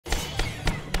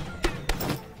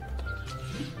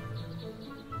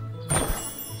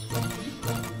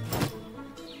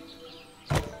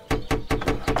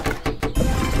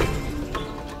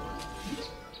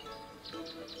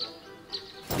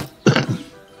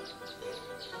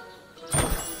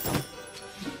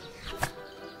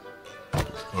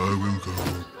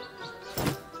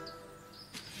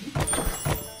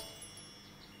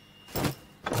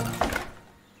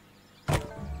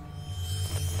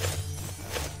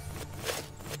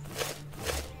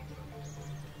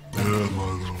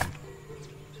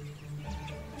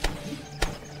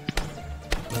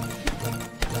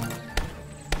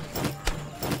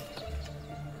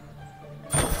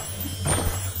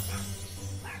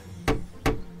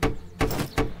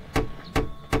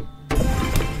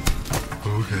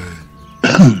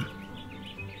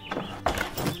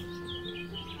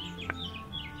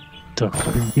Так,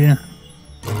 где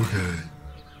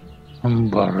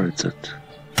амбар этот?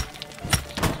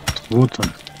 Вот он.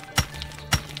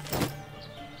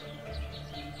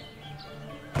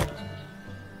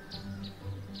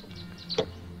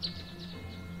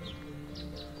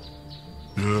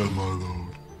 Yeah, my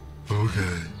lord.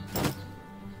 Okay.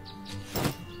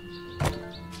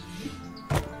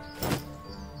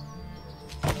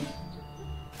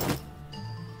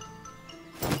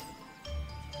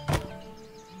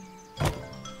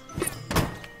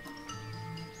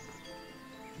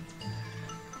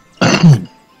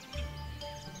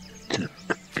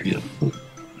 Так, первый.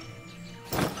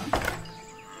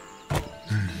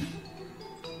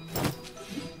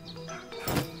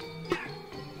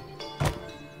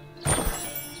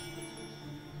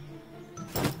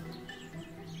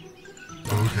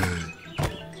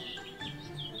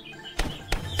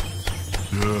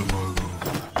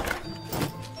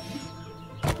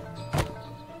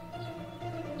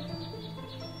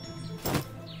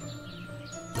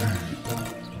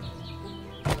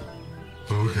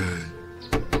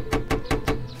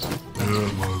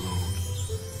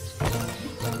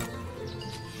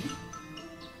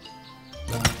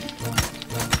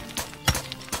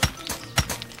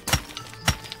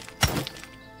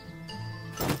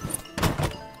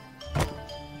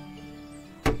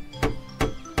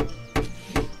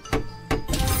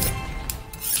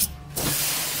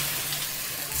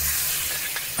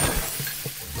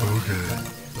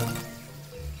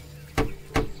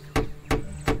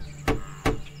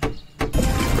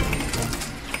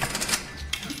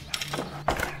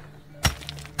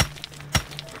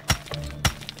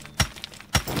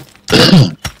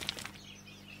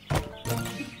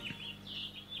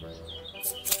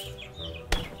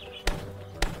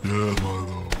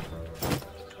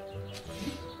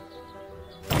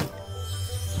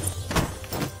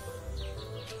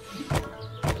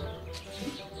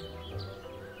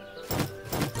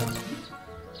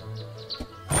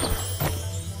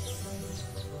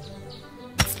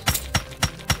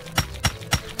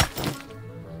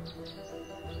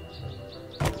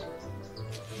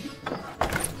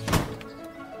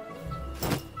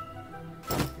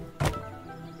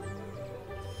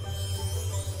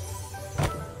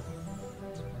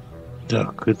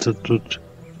 Так, это тут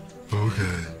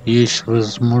есть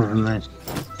возможность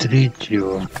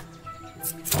третьего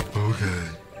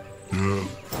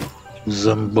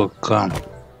зомбака.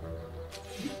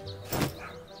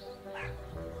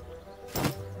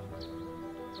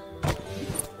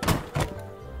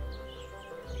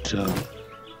 Так.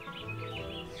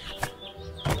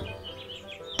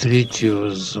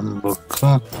 Третьего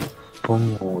зомбака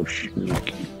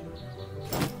помощники.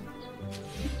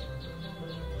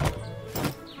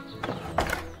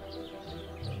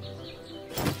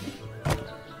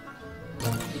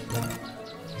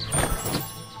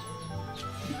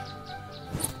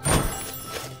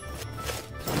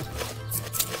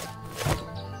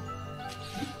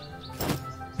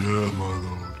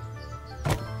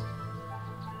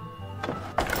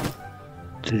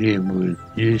 Требует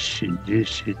 10,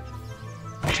 10,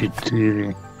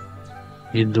 4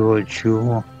 и 2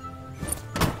 чего?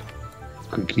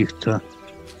 Каких-то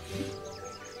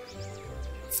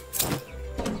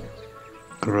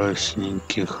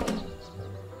красненьких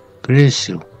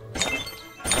кресел.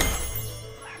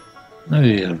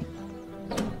 Наверное.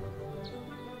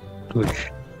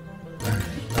 Точно.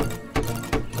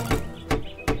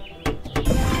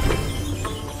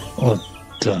 Вот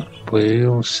так.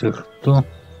 Появился кто?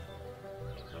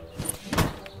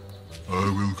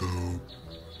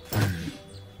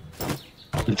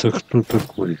 Это кто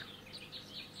такой?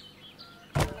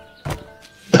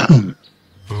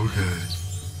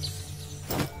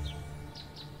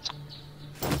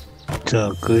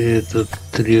 Так, и этот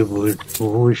требует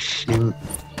 8,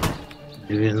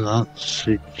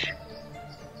 12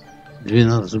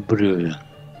 бревен.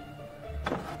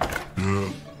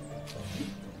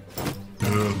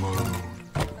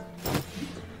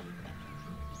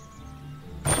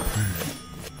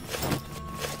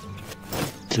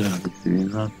 Так,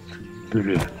 12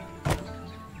 бревен.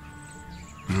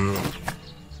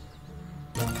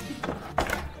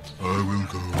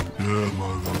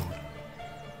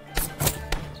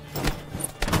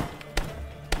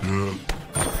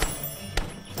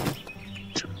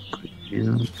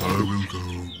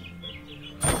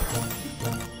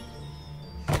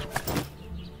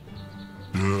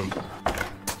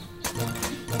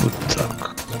 Вот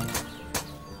так.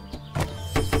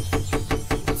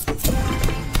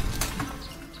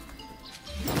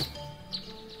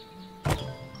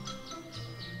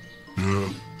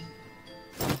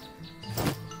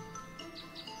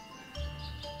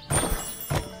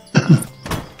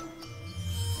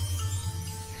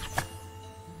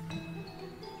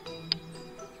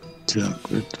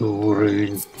 Так, это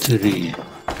уровень 3.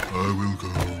 I will go.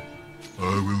 I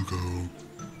will go.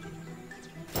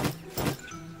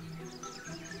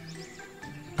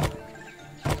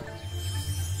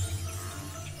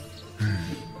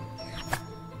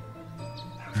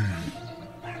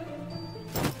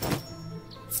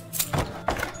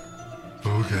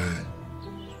 Okay.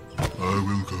 I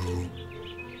will go.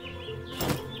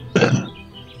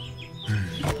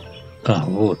 А,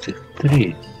 вот их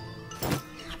 3.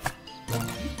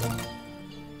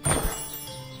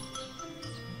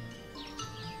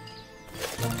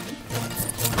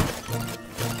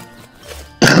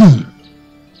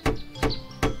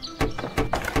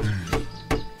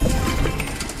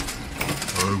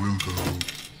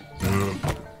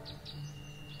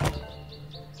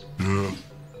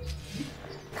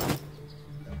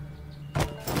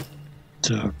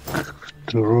 Так,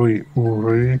 второй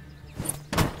уровень.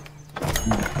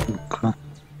 Ну-ка.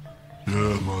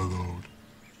 Yeah, my lord.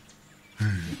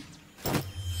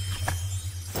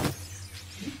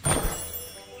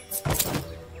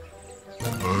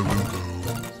 I will go.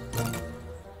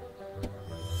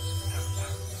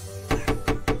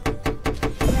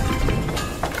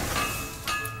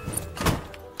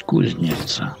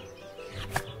 Кузница.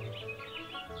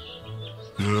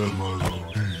 Yeah, my lord.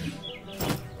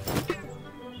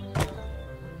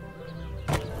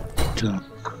 Так.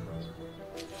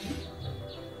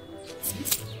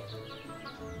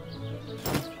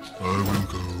 I will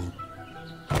go.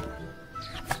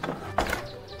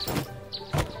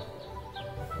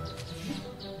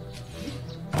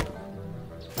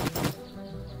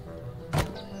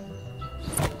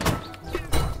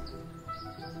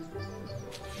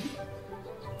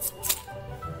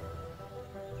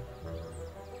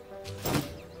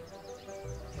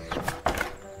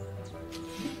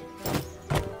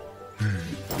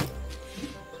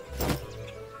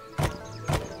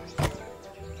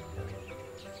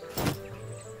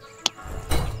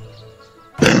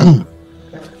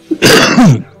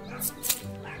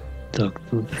 Так,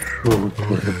 тут шел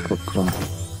тоже пока.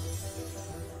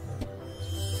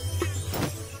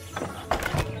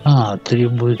 А,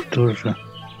 требует тоже.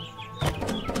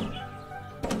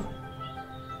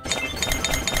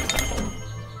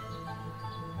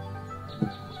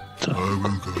 Так. I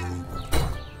will go.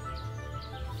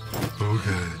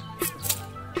 Okay.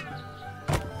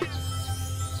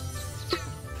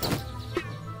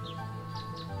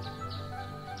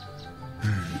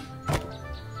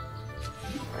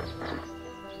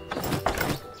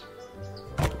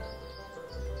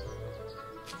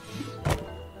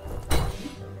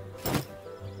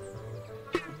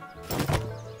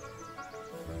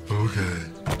 Okay.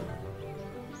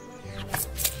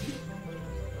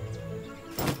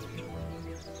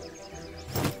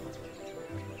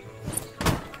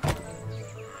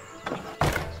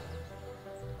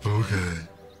 Okay.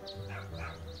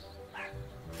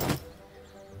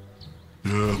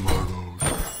 Yeah, my lord.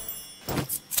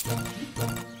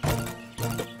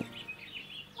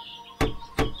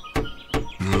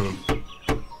 Yeah.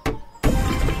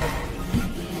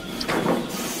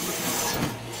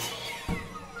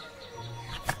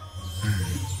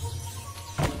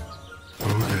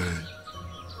 Okay.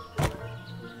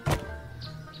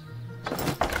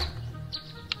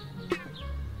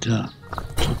 Так,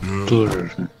 тут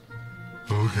тоже же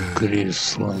Okay.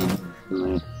 кресла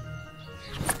нужны.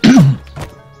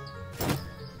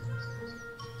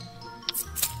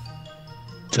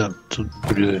 Так, тут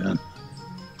бревен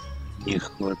не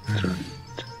хватает,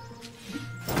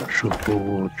 чтобы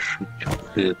улучшить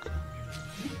вот это.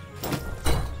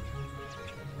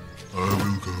 I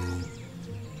will go.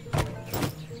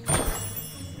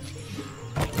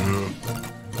 Yeah.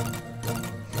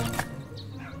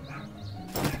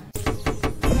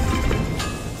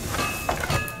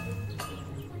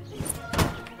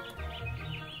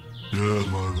 Yeah,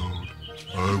 my lord.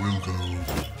 I will go.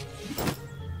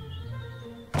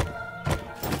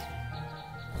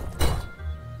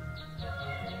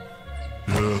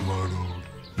 Yeah, my lord.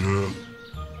 Yeah.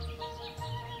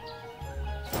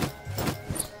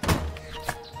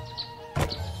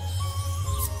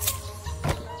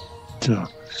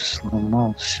 Так,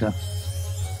 сломался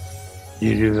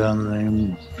деревянный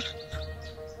мост.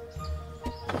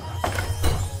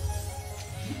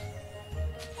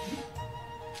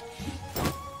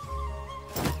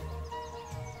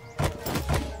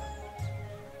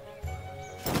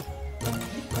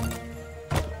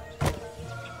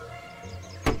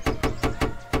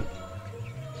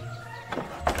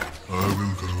 I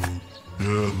will go.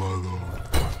 Yeah, my lord.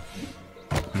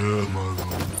 Yeah, my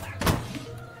lord.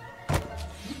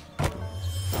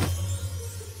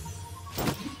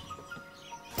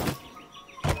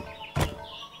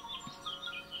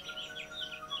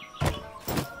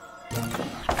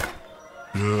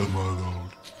 Yes, my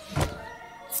lord.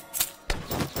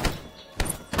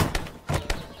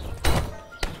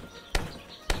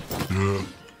 Yes.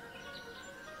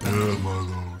 Yes, my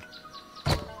lord.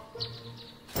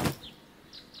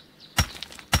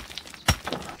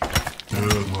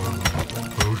 Yes, my lord.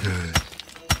 Okay.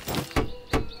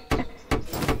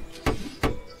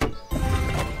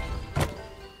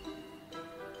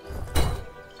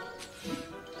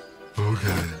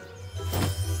 Okay.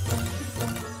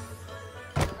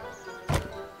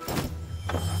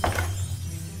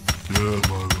 Yes,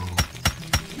 my lord.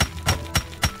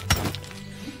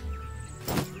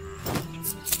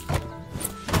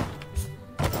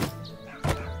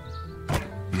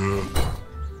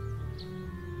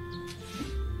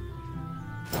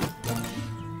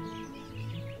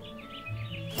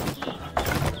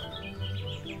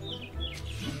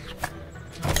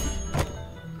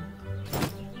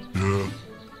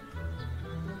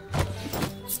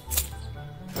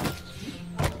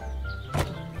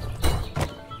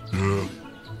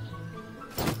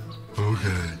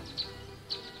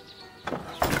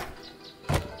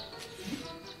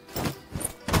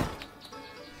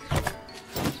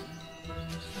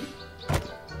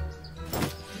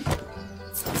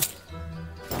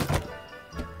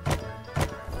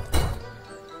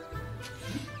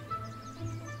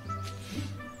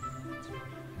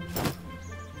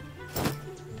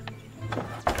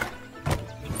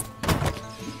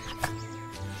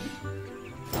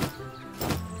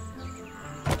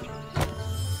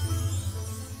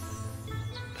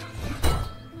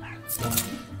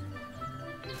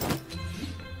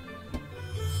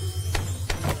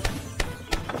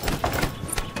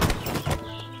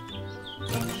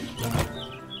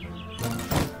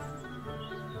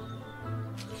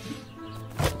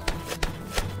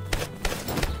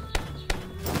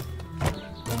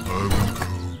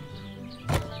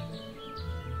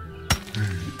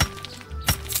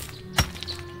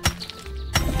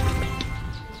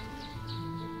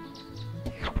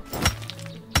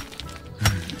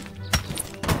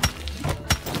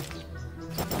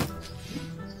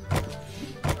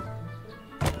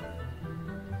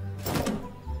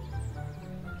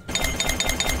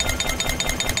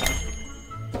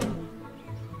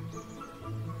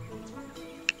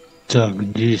 Так,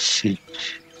 10.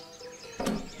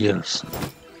 Ясно.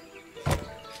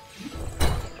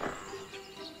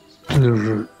 Ты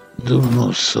же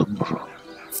давно собрал.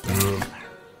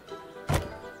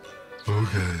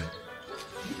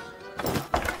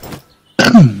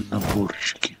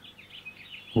 Наборчики.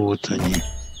 Вот они.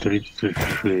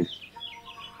 36.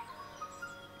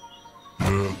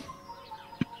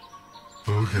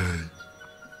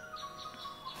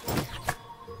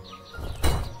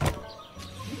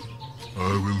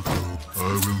 I will go. I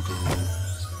will go.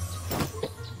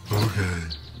 Okay.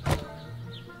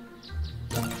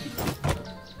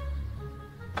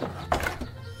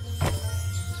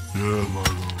 Yeah, my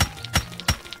lord.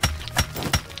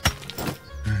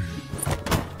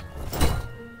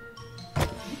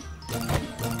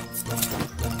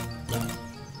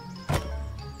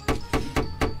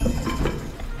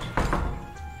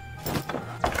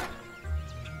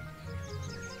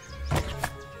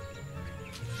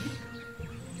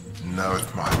 Now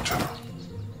it's my turn.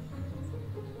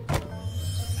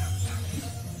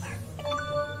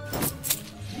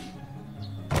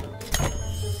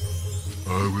 I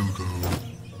will go.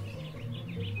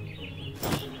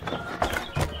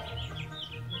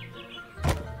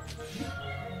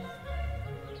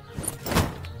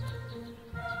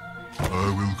 I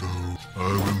will go. I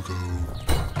will go.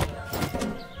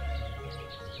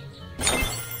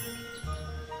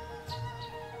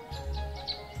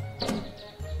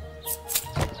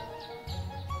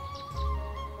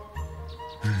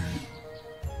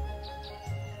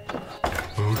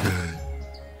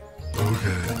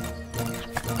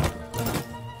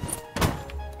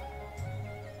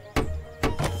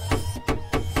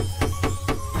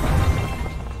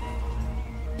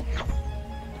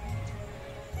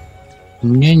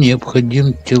 Мне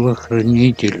необходим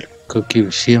телохранитель, как и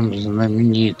всем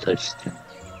знаменитостям.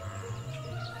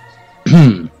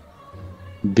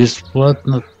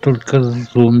 Бесплатно только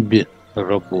зомби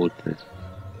работает.